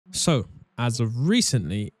So, as of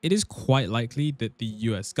recently, it is quite likely that the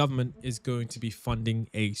US government is going to be funding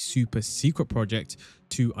a super secret project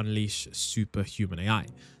to unleash superhuman AI.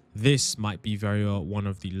 This might be very well one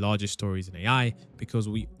of the largest stories in AI because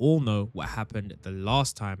we all know what happened the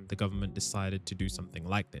last time the government decided to do something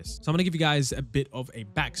like this. So I'm going to give you guys a bit of a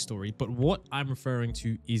backstory, but what I'm referring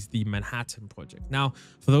to is the Manhattan Project. Now,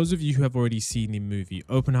 for those of you who have already seen the movie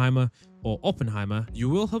Oppenheimer, you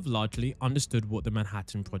will have largely understood what the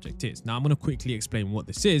Manhattan Project is. Now, I'm going to quickly explain what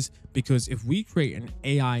this is because if we create an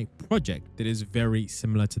AI project that is very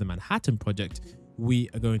similar to the Manhattan Project, we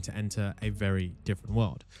are going to enter a very different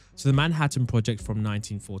world. So the Manhattan Project from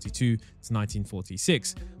 1942 to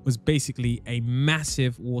 1946 was basically a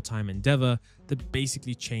massive wartime endeavor that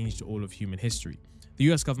basically changed all of human history.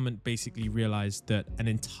 The US government basically realized that an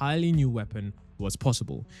entirely new weapon was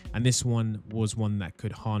possible, and this one was one that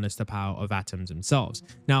could harness the power of atoms themselves.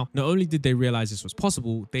 Now, not only did they realize this was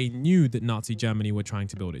possible, they knew that Nazi Germany were trying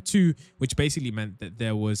to build it too, which basically meant that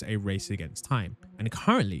there was a race against time. And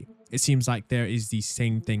currently, it seems like there is the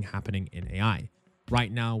same thing happening in AI.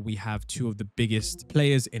 Right now, we have two of the biggest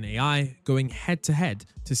players in AI going head to head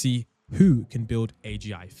to see who can build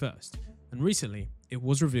AGI first. And recently, it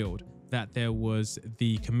was revealed that there was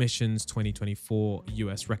the Commission's 2024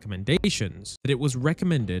 US recommendations that it was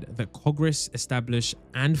recommended that Congress establish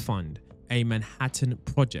and fund a Manhattan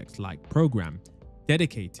Project-like program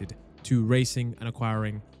dedicated to racing and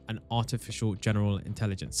acquiring an artificial general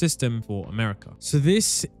intelligence system for America. So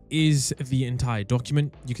this is the entire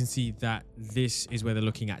document. You can see that this is where they're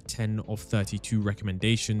looking at 10 of 32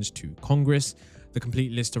 recommendations to Congress. The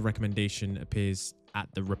complete list of recommendation appears at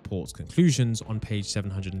the report's conclusions on page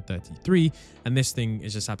 733, and this thing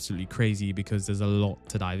is just absolutely crazy because there's a lot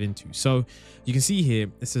to dive into. So you can see here,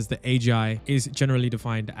 it says that AGI is generally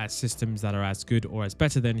defined as systems that are as good or as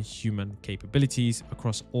better than human capabilities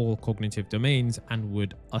across all cognitive domains and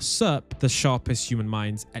would usurp the sharpest human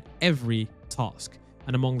minds at every task.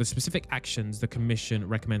 And among the specific actions the Commission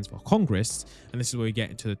recommends for Congress, and this is where we get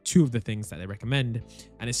into two of the things that they recommend,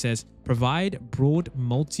 and it says, provide broad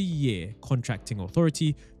multi-year contracting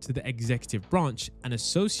authority to the executive branch and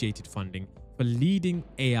associated funding for leading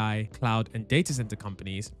AI, cloud, and data center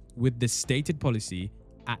companies with the stated policy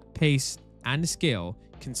at pace and scale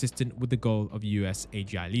consistent with the goal of US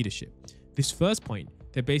AGI leadership. This first point,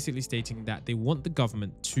 they're basically stating that they want the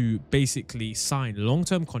government to basically sign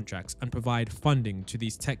long-term contracts and provide funding to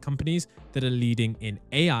these tech companies that are leading in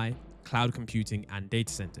AI, cloud computing, and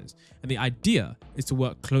data centers. And the idea is to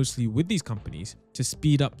work closely with these companies to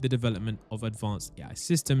speed up the development of advanced AI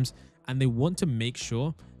systems, and they want to make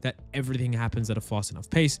sure that everything happens at a fast enough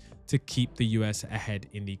pace to keep the US ahead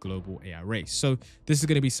in the global AI race. So this is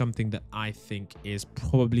going to be something that I think is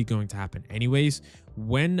probably going to happen anyways.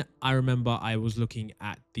 When I remember I was looking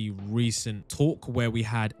at the recent talk where we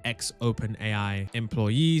had ex-OpenAI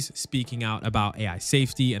employees speaking out about AI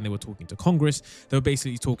safety, and they were talking to Congress, they were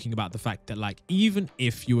basically talking about the fact that, like, even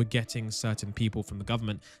if you were getting certain people from the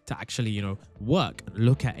government to actually, work and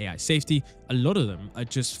look at AI safety, a lot of them are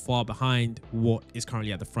just far behind what is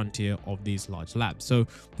currently at the frontier of these large labs. So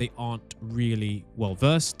they aren't really well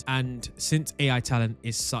versed. And since AI talent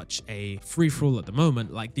is such a free-for-all at the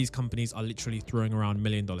moment, like, these companies are literally throwing around $1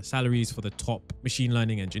 million salaries for the top machine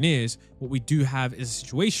learning engineers, what we do have is a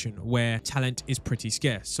situation where talent is pretty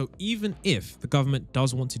scarce. So even if the government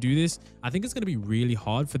does want to do this, I think it's going to be really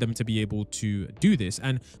hard for them to be able to do this.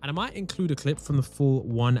 And I might include a clip from the full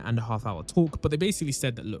 1.5 hour talk, but they basically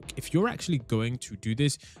said that, look, if you're actually going to do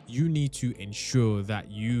this, you need to ensure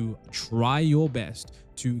that you try your best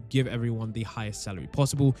to give everyone the highest salary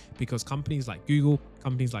possible, because companies like Google,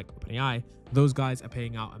 companies like OpenAI, those guys are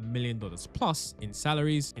paying out $1 million plus in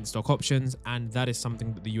salaries, in stock options, and that is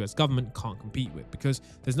something that the US government can't compete with, because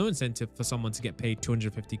there's no incentive for someone to get paid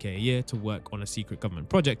 $250K a year to work on a secret government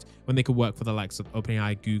project when they could work for the likes of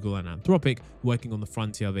OpenAI, Google, and Anthropic, working on the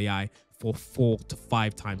frontier of AI for 4 to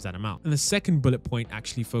 5 times that amount. And the second bullet point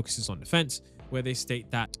actually focuses on defense, where they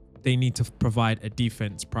state that they need to provide a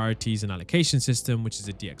defense priorities and allocation system, which is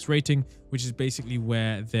a DX rating, which is basically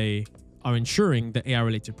where they are ensuring that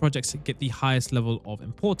AI-related projects get the highest level of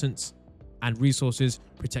importance and resources,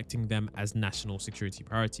 protecting them as national security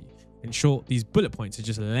priority. In short, these bullet points are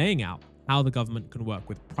just laying out how the government can work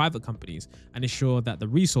with private companies and ensure that the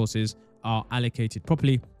resources are allocated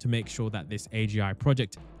properly to make sure that this AGI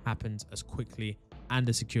project happens as quickly and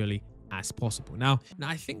as securely as possible. Now,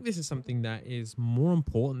 I think this is something that is more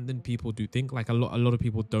important than people do think. Like, a lot of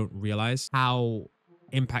people don't realize how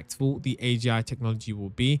impactful the AGI technology will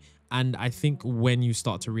be And I think when you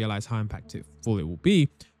start to realize how impactful it will be,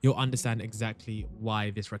 you'll understand exactly why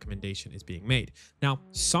this recommendation is being made. Now,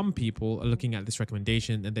 some people are looking at this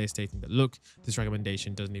recommendation and they're stating that, look, this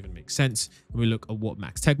recommendation doesn't even make sense. When we look at what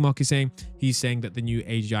Max Tegmark is saying, he's saying that the new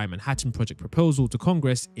AGI Manhattan Project proposal to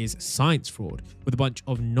Congress is science fraud, with a bunch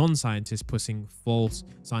of non-scientists pushing false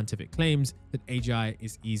scientific claims that AGI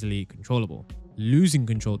is easily controllable. Losing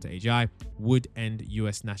control to AGI would end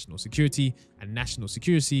US national security, and national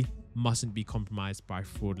security mustn't be compromised by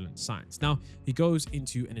fraudulent science. Now, he goes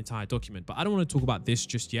into an entire document, but I don't want to talk about this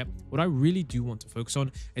just yet. What I really do want to focus on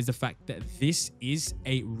is the fact that this is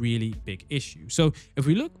a really big issue. So if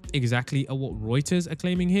we look exactly at what Reuters are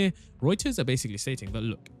claiming here, Reuters are basically stating that,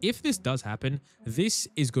 look, if this does happen, this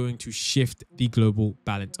is going to shift the global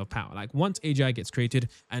balance of power. Like once AGI gets created,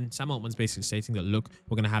 and Sam Altman's basically stating that, look,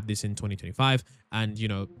 we're going to have this in 2025. And, you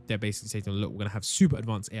know, they're basically stating, look, we're going to have super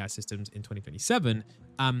advanced AI systems in 2027.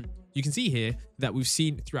 You can see here that we've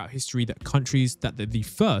seen throughout history that countries that are the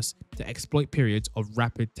first to exploit periods of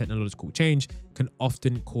rapid technological change can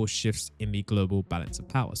often cause shifts in the global balance of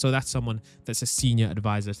power. So that's someone that's a senior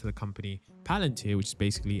advisor to the company Palantir, which is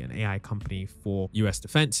basically an AI company for US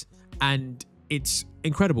defense. And it's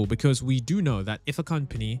incredible because we do know that if a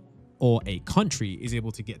company or a country is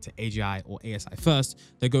able to get to AGI or ASI first,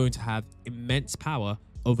 they're going to have immense power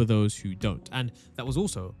over those who don't. And that was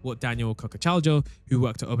also what Daniel Kokochaljo, who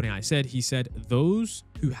worked at OpenAI, said. He said those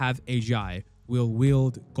who have AGI will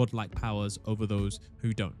wield godlike powers over those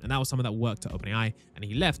who don't. And that was someone that worked at OpenAI, and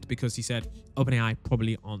he left because he said OpenAI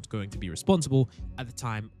probably aren't going to be responsible at the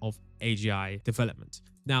time of AGI development.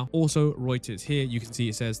 Now, also Reuters here, you can see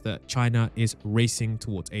it says that China is racing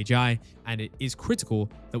towards AGI, and it is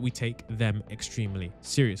critical that we take them extremely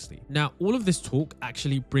seriously. Now, all of this talk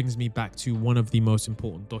actually brings me back to one of the most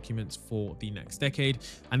important documents for the next decade.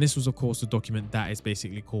 And this was, of course, a document that is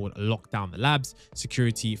basically called Lock Down the Labs,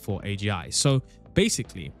 Security for AGI. So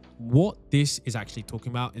basically, what this is actually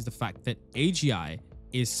talking about is the fact that AGI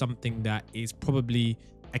is something that is probably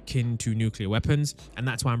akin to nuclear weapons, and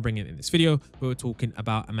that's why I'm bringing it in this video. We're talking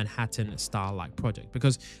about a Manhattan style-like project,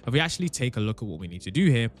 because if we actually take a look at what we need to do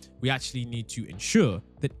here, we actually need to ensure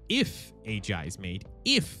that if AGI is made,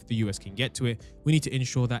 if the US can get to it, we need to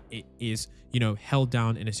ensure that it is, you know, held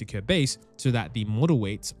down in a secure base so that the model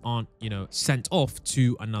weights aren't, you know, sent off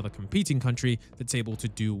to another competing country that's able to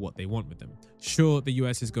do what they want with them. Sure, the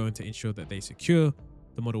US is going to ensure that they secure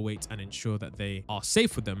the model weights and ensure that they are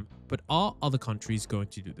safe with them, but are other countries going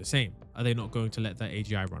to do the same? Are they not going to let their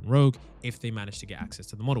AGI run rogue if they manage to get access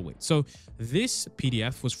to the model weight? So this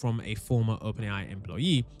PDF was from a former OpenAI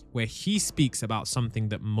employee, where he speaks about something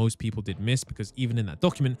that most people did miss, because even in that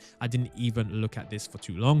document, I didn't even look at this for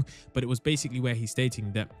too long, but it was basically where he's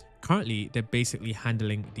stating that currently they're basically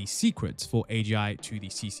handling the secrets for AGI to the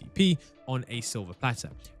CCP on a silver platter,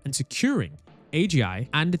 and securing AGI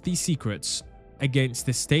and the secrets against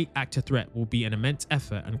the state actor threat will be an immense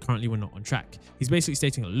effort, and currently we're not on track. He's basically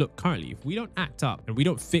stating, look, currently if we don't act up and we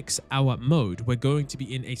don't fix our mode, we're going to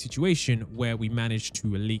be in a situation where we manage to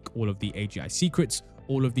leak all of the AGI secrets,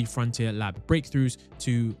 all of the frontier lab breakthroughs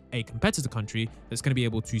to a competitor country that's going to be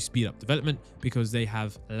able to speed up development because they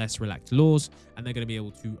have less relaxed laws, and they're going to be able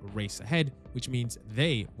to race ahead, which means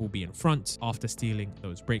they will be in front after stealing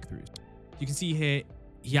those breakthroughs. You can see here,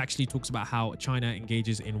 he actually talks about how China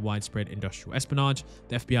engages in widespread industrial espionage.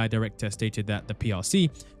 The FBI director stated that the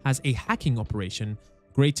PRC has a hacking operation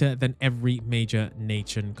greater than every major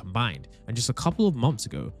nation combined. And just a couple of months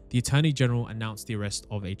ago, the Attorney General announced the arrest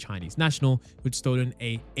of a Chinese national who'd stolen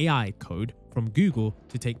an AI code from Google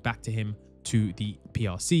to take back to him to the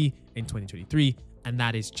PRC in 2023. And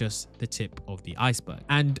that is just the tip of the iceberg.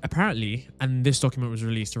 And apparently, and this document was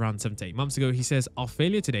released around 7 to 8 months ago, he says, our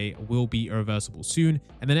failure today will be irreversible soon.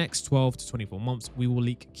 In the next 12 to 24 months, we will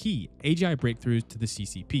leak key AGI breakthroughs to the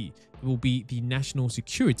CCP. It will be the national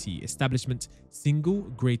security establishment's single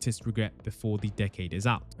greatest regret before the decade is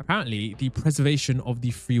out. Apparently, the preservation of the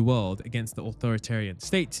free world against the authoritarian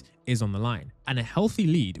state is on the line, and a healthy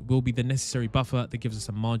lead will be the necessary buffer that gives us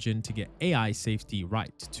a margin to get AI safety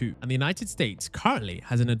right too. And the United States currently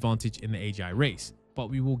has an advantage in the AGI race, but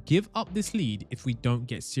we will give up this lead if we don't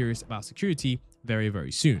get serious about security very,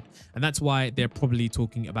 very soon. And that's why they're probably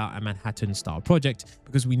talking about a Manhattan style project,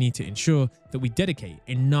 because we need to ensure that we dedicate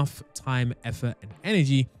enough time, effort, and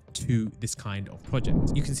energy to this kind of project.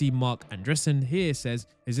 You can see Mark Andreessen here says,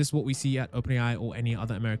 is this what we see at OpenAI or any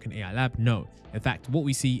other American AI lab? No. In fact, what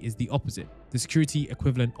we see is the opposite. the security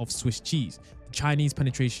equivalent of Swiss cheese. The Chinese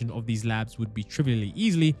penetration of these labs would be trivially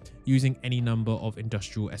easily using any number of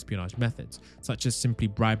industrial espionage methods, such as simply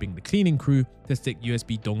bribing the cleaning crew to stick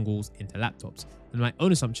USB dongles into laptops. And my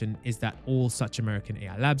own assumption is that all such American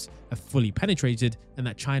AI labs are fully penetrated and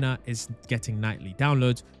that China is getting nightly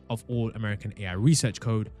downloads of all American AI research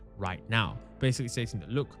code right now, basically stating that,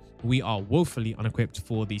 look, we are woefully unequipped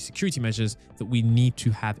for the security measures that we need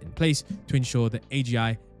to have in place to ensure that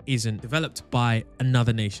AGI isn't developed by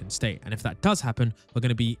another nation state. And if that does happen, we're going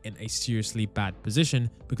to be in a seriously bad position,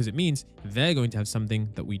 because it means they're going to have something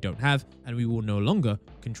that we don't have, and we will no longer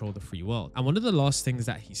control the free world. And one of the last things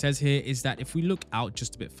that he says here is that if we look out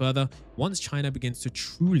just a bit further, once China begins to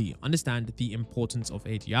truly understand the importance of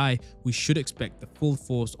AGI, we should expect the full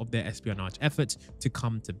force of their espionage efforts to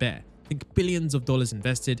come to bear. Think billions of dollars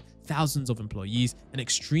invested, thousands of employees, and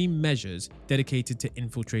extreme measures dedicated to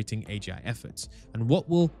infiltrating AGI efforts. And what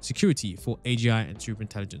will security for AGI and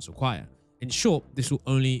superintelligence require? In short, this will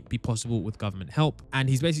only be possible with government help. And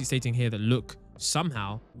he's basically stating here that, look,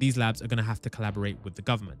 somehow these labs are going to have to collaborate with the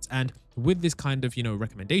government. And with this kind of,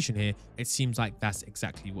 recommendation here, it seems like that's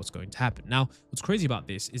exactly what's going to happen. Now, what's crazy about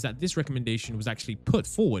this is that this recommendation was actually put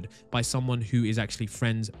forward by someone who is actually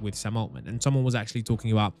friends with Sam Altman. And someone was actually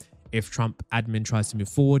talking about, if Trump admin tries to move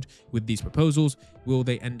forward with these proposals, will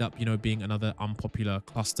they end up, being another unpopular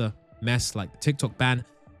cluster mess like the TikTok ban?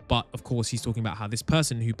 But of course, he's talking about how this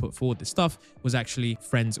person who put forward this stuff was actually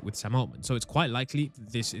friends with Sam Altman. So it's quite likely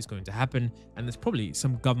this is going to happen. And there's probably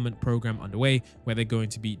some government program underway where they're going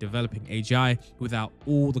to be developing AGI without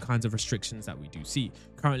all the kinds of restrictions that we do see.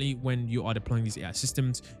 Currently, when you are deploying these AI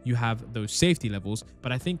systems, you have those safety levels.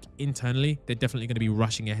 But I think internally, they're definitely going to be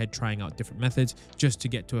rushing ahead, trying out different methods just to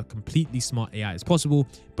get to a completely smart AI as possible.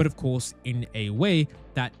 But of course, in a way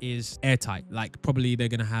that is airtight. Like, probably they're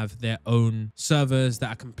going to have their own servers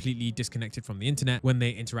that are completely disconnected from the internet when they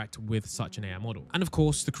interact with such an AI model. And of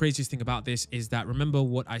course, the craziest thing about this is that, remember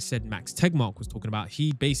what I said Max Tegmark was talking about?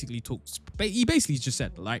 He basically just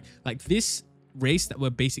said, like this race that we're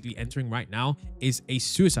basically entering right now is a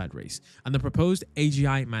suicide race. And the proposed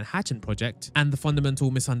AGI Manhattan project and the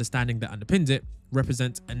fundamental misunderstanding that underpins it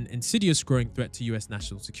represents an insidious growing threat to US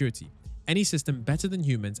national security. Any system better than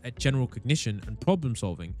humans at general cognition and problem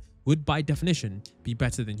solving would by definition be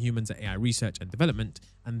better than humans at AI research and development,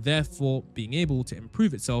 and therefore being able to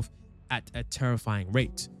improve itself at a terrifying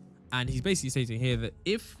rate. And he's basically stating here that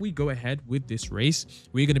if we go ahead with this race,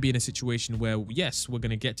 we're going to be in a situation where, yes, we're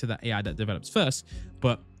going to get to that AI that develops first,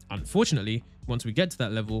 but unfortunately, once we get to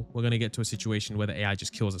that level, we're going to get to a situation where the AI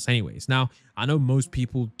just kills us anyways. Now, I know most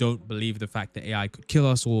people don't believe the fact that AI could kill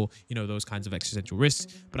us or, those kinds of existential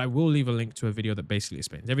risks, but I will leave a link to a video that basically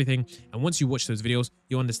explains everything. And once you watch those videos,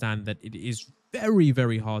 you'll understand that it is very,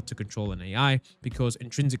 very hard to control an AI because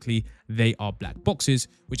intrinsically they are black boxes,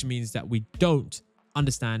 which means that we don't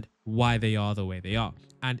understand why they are the way they are.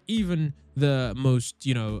 And even the most,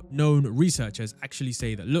 known researchers actually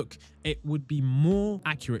say that, look, it would be more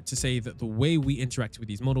accurate to say that the way we interact with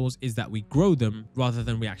these models is that we grow them rather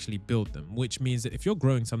than we actually build them, which means that if you're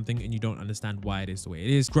growing something and you don't understand why it is the way it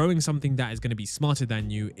is, growing something that is going to be smarter than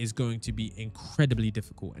you is going to be incredibly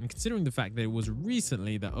difficult. And considering the fact that it was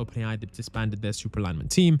recently that OpenAI disbanded their super alignment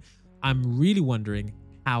team, I'm really wondering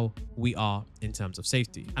how we are in terms of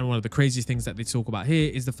safety. And one of the craziest things that they talk about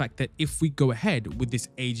here is the fact that if we go ahead with this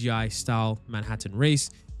AGI style Manhattan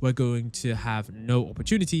race, we're going to have no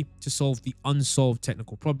opportunity to solve the unsolved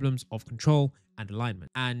technical problems of control and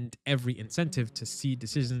alignment, and every incentive to cede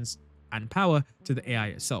decisions and power to the AI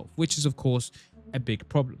itself, which is of course a big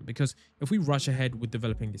problem, because if we rush ahead with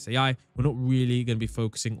developing this AI, we're not really going to be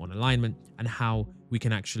focusing on alignment and how we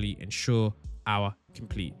can actually ensure our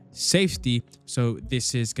complete safety. So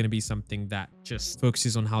this is going to be something that just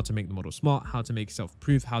focuses on how to make the model smart, how to make it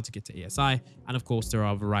self-proof, how to get to ASI. And of course, there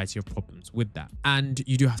are a variety of problems with that. And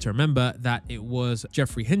you do have to remember that it was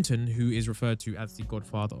Geoffrey Hinton, who is referred to as the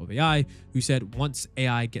Godfather of AI, who said, once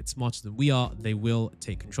AI gets smarter than we are, they will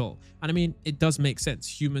take control. And I mean, it does make sense.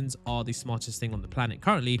 Humans are the smartest thing on the planet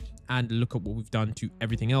currently. And look at what we've done to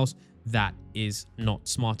everything else that is not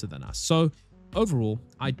smarter than us. So overall,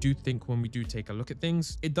 I do think when we do take a look at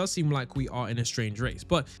things, it does seem like we are in a strange race.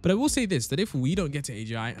 But I will say this, that if we don't get to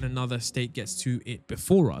AGI and another state gets to it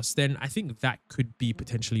before us, then I think that could be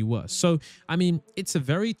potentially worse. So, I mean, it's a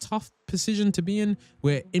very tough position to be in.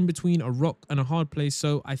 We're in between a rock and a hard place.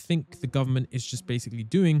 So I think the government is just basically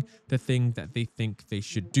doing the thing that they think they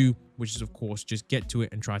should do, which is, of course, just get to it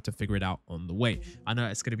and try to figure it out on the way. I know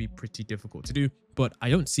it's going to be pretty difficult to do, but I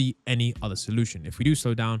don't see any other solution. If we do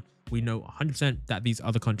slow down, we know 100% that these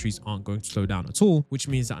other countries aren't going to slow down at all, which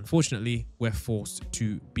means that unfortunately we're forced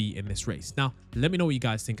to be in this race. Now, let me know what you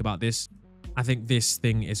guys think about this. I think this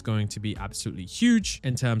thing is going to be absolutely huge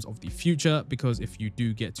in terms of the future, because if you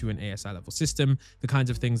do get to an ASI level system, the kinds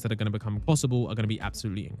of things that are going to become possible are going to be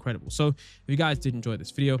absolutely incredible. So if you guys did enjoy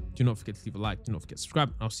this video, do not forget to leave a like, do not forget to subscribe,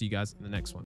 and I'll see you guys in the next one.